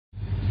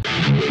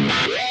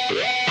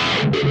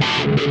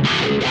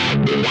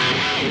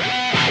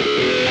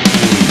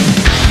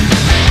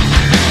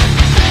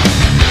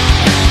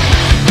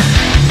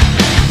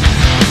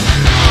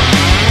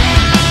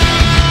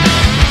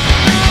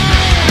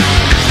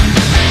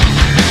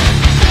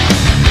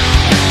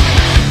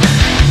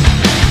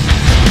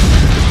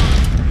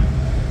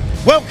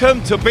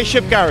Welcome to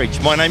Bishop Garage.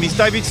 My name is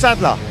David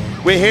Sadler.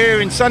 We're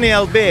here in sunny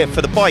Albier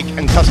for the Bike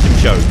and Custom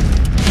Show.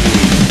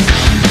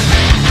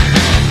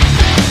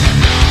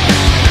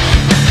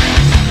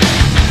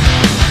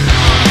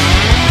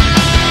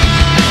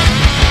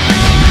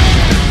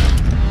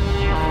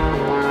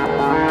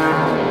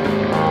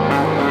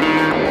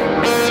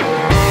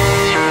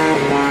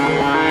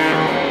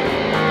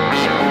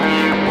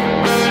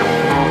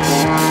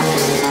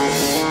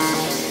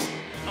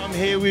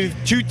 With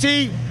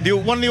Tutti,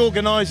 one of the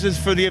organisers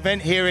for the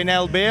event here in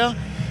Albier.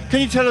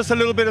 Can you tell us a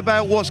little bit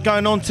about what's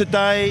going on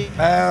today?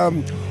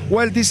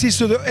 Well, this is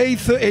the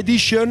 8th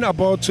edition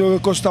about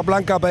Costa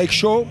Blanca Bike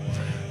Show.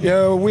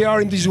 We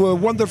are in this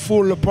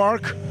wonderful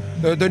park.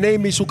 The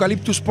name is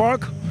Eucalyptus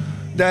Park.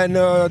 Then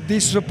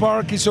this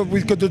park is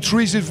with the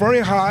trees is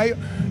very high.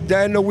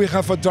 Then we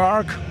have a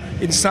dark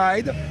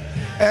inside,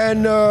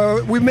 and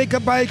we make a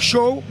bike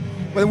show.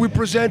 When we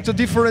present a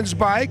different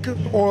bike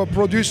or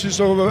produced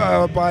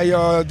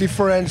by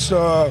different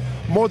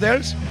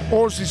models,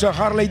 also is a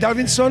Harley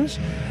Davidson,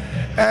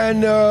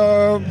 and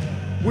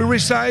we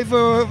receive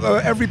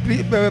every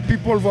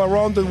people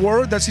around the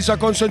world. That is a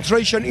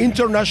concentration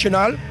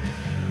international.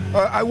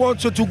 I want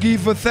to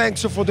give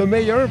thanks for the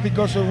mayor,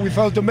 because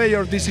without the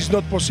mayor this is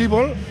not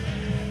possible.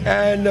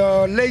 And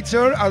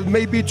later, at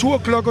maybe 2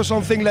 o'clock or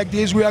something like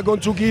this, we are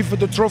going to give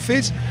the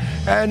trophies.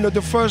 And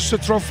the first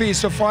trophy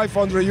is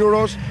 500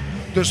 euros.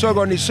 The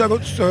second is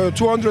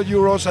 200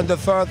 euros, and the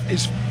third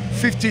is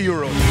 50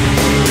 euros.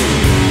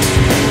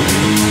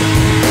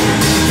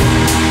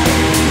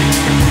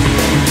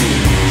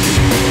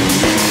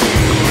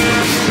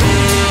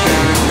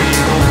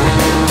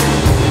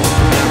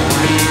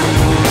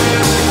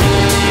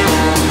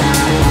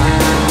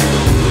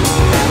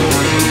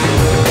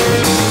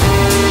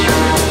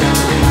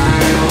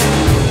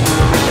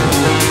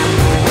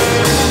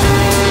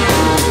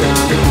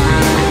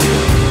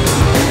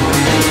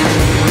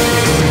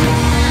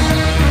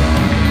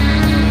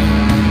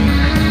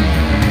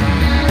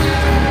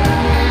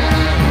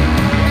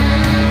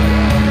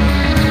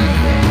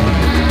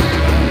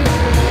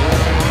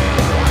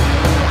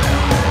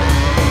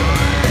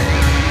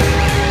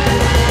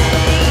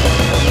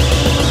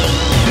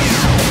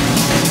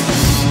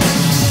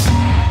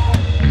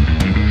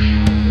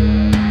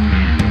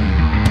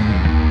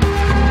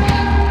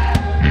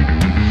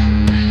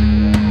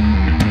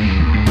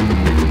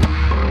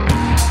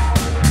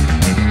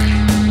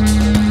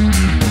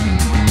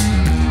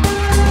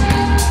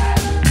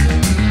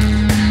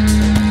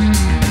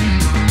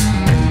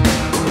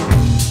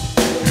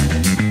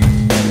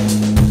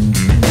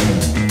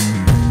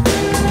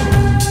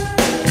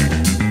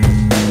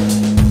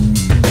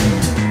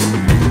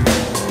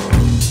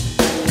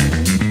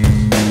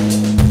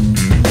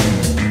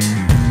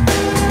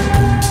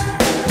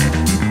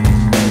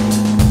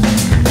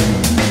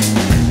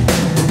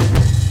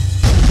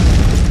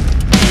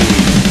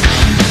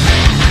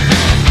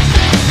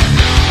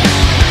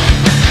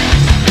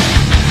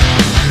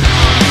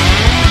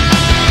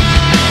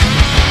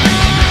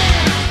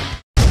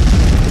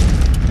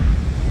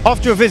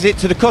 After a visit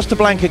to the Costa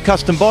Blanca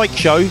Custom Bike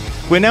Show,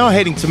 we're now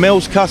heading to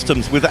Mel's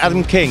Customs with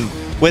Adam King,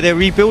 where they're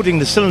rebuilding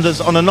the cylinders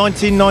on a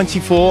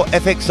 1994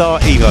 FXR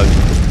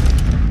Evo.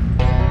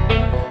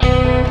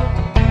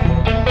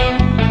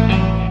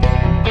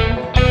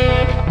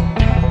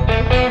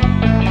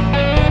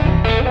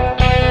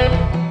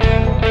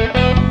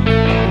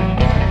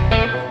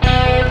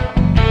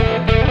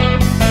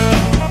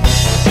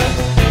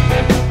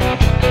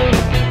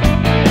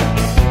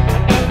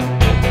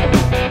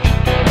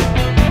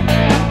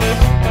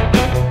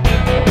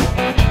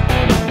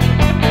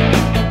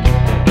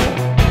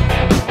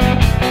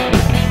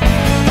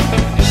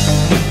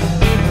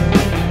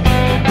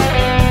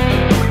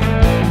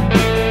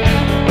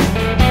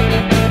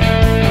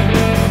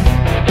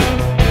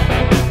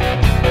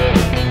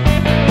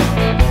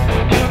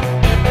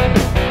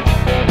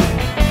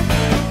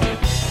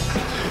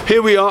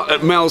 Here we are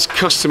at Mel's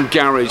Custom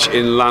Garage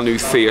in La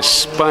Nucía,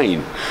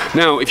 Spain.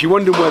 Now, if you're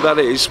wondering where that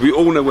is, we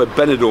all know where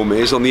Benidorm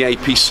is on the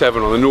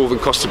AP7 on the northern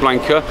Costa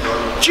Blanca.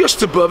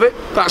 Just above it,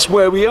 that's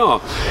where we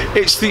are.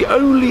 It's the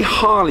only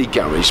Harley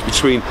garage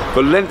between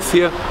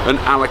Valencia and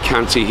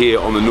Alicante here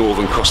on the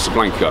northern Costa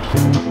Blanca.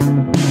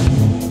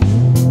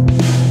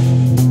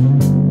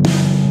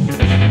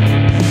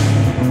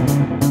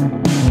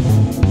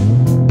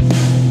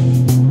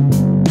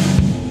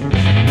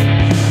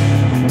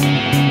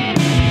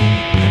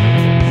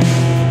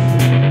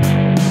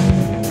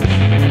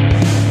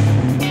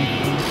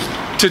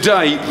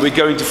 Today we're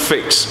going to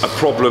fix a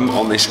problem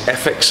on this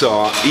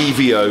FXR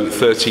EVO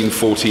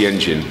 1340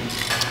 engine.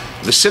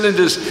 The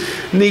cylinders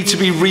need to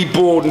be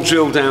rebored and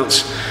drilled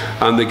out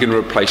and they're going to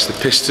replace the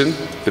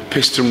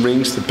piston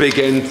rings, the big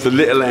end, the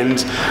little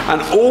end,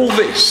 and all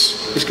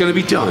this is going to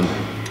be done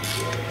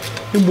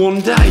in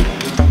one day.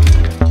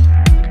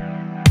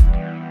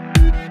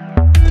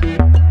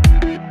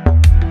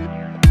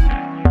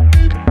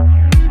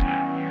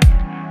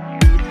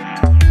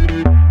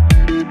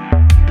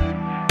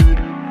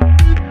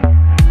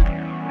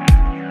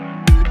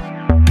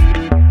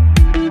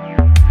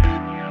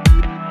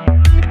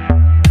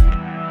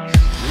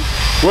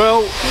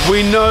 Well,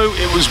 we know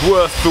it was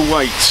worth the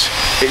wait.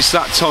 It's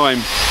that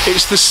time.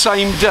 It's the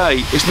same day.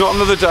 It's not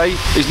another day.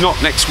 It's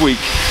not next week.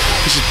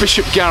 This is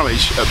Bishop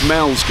Garage at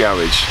Mel's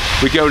Garage.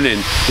 We're going in.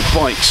 The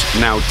bike's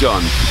now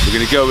done. We're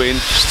going to go in,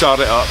 start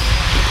it up,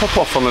 pop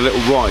off on a little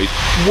ride.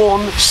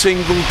 One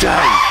single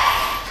day.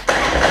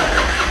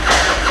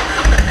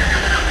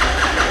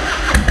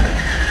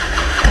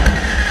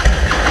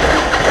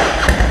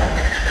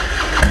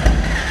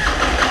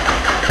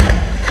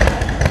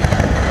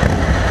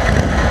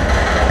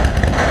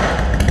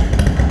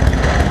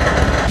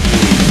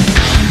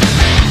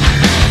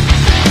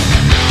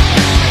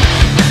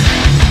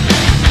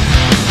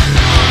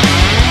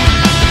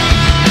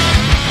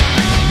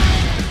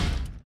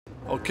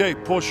 Okay,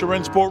 Porsche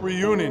Rennsport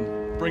reunion.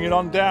 Bring it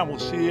on down. We'll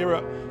see you here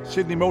at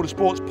Sydney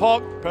Motorsports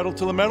Park. Pedal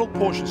to the metal,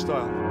 Porsche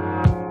style.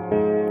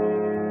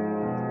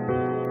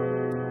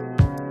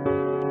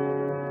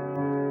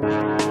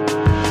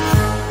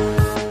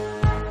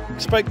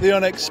 Expect the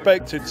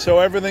unexpected. So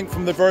everything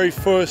from the very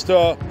first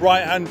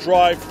right-hand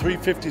drive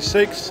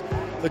 356,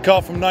 the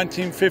car from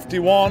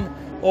 1951,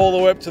 all the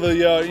way up to the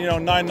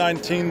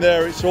 919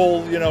 there. It's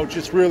all,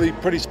 just really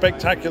pretty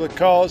spectacular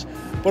cars.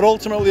 But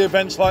ultimately,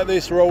 events like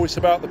this are always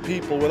about the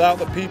people. Without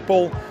the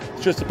people,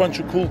 it's just a bunch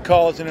of cool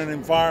cars in an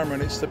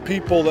environment. It's the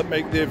people that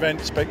make the event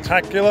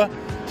spectacular.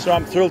 So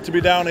I'm thrilled to be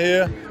down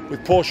here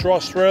with Porsche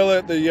Australia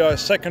at the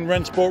second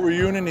Rennsport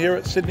reunion here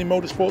at Sydney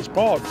Motorsports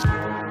Park.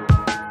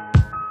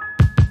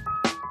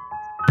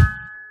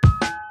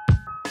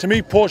 To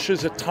me, Porsche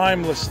is a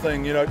timeless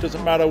thing. It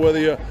doesn't matter whether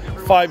you're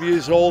 5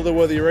 years old or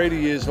whether you're 80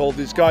 years old.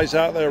 There's guys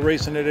out there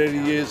racing at 80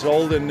 years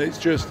old, and it's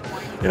just,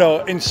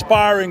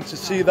 inspiring to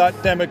see that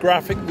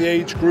demographic, the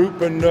age group,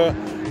 and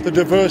the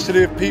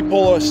diversity of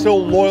people are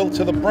still loyal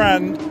to the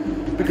brand.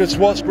 Because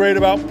what's great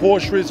about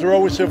Porsche is they're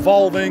always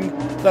evolving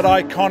that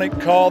iconic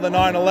car, the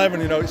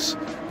 911. It's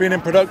been in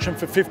production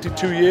for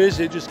 52 years.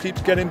 It just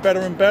keeps getting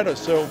better and better.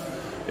 So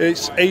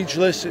it's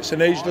ageless. It's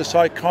an ageless,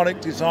 iconic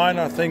design.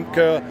 I think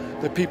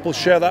the people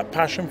share that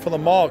passion for the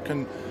mark,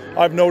 and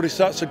I've noticed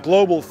that's a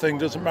global thing.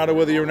 Doesn't matter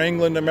whether you're in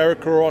England,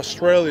 America, or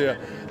Australia.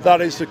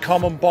 That is the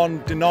common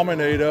bond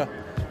denominator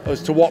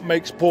as to what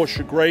makes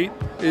Porsche great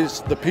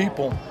is the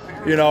people.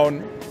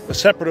 And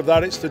separate of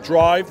that, it's the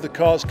drive. The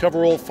cars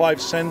cover all 5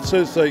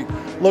 sensors. They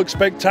look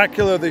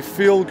spectacular. They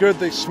feel good.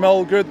 They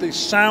smell good. They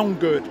sound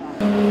good.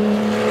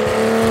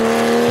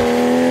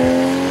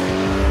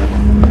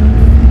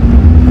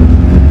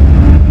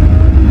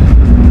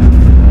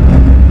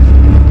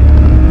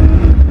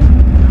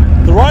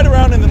 The ride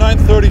around in the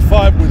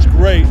 935 was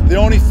great. The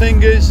only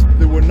thing is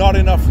there were not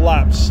enough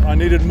laps. I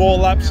needed more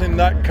laps in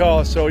that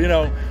car. So, it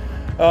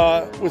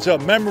was a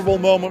memorable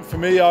moment for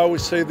me. I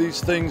always say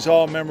these things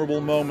are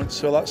memorable moments.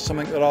 So that's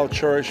something that I'll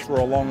cherish for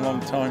a long,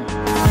 long time.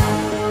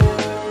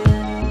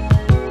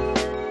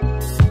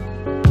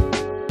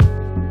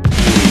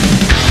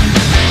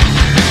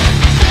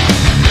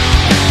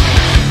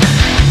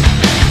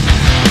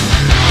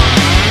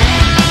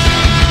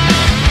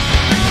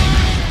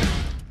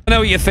 I know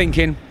what you're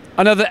thinking.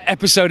 Another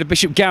episode of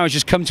Bishop Garage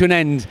has come to an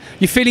end.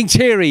 You're feeling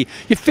teary,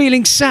 you're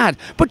feeling sad,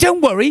 but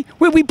don't worry,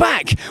 we'll be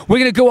back. We're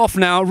going to go off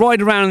now,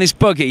 ride around in this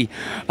buggy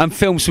and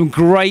film some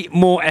great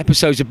more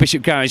episodes of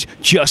Bishop Garage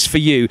just for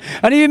you.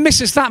 And if you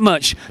miss us that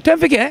much, don't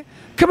forget,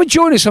 come and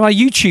join us on our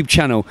YouTube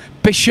channel,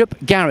 Bishop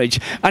Garage.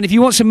 And if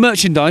you want some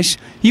merchandise,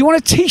 you want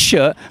a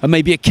t-shirt and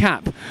maybe a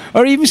cap,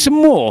 or even some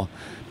more,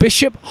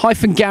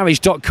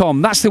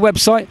 bishop-garage.com. That's the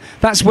website,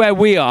 that's where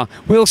we are.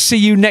 We'll see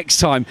you next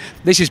time.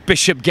 This is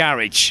Bishop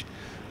Garage.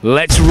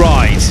 Let's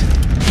ride.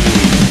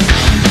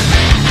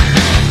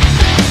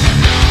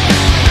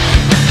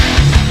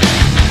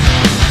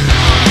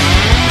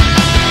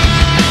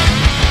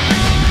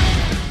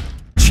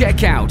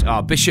 Check out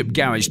our Bishop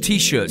Garage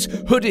t-shirts,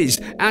 hoodies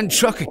and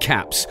trucker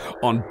caps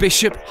on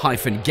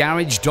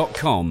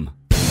bishop-garage.com.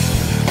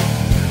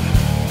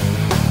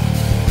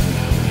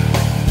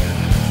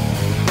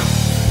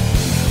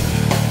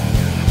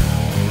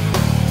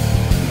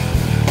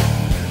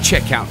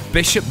 Check out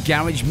Bishop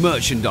Garage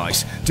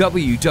merchandise,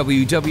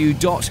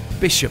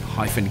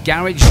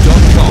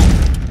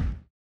 www.bishop-garage.com.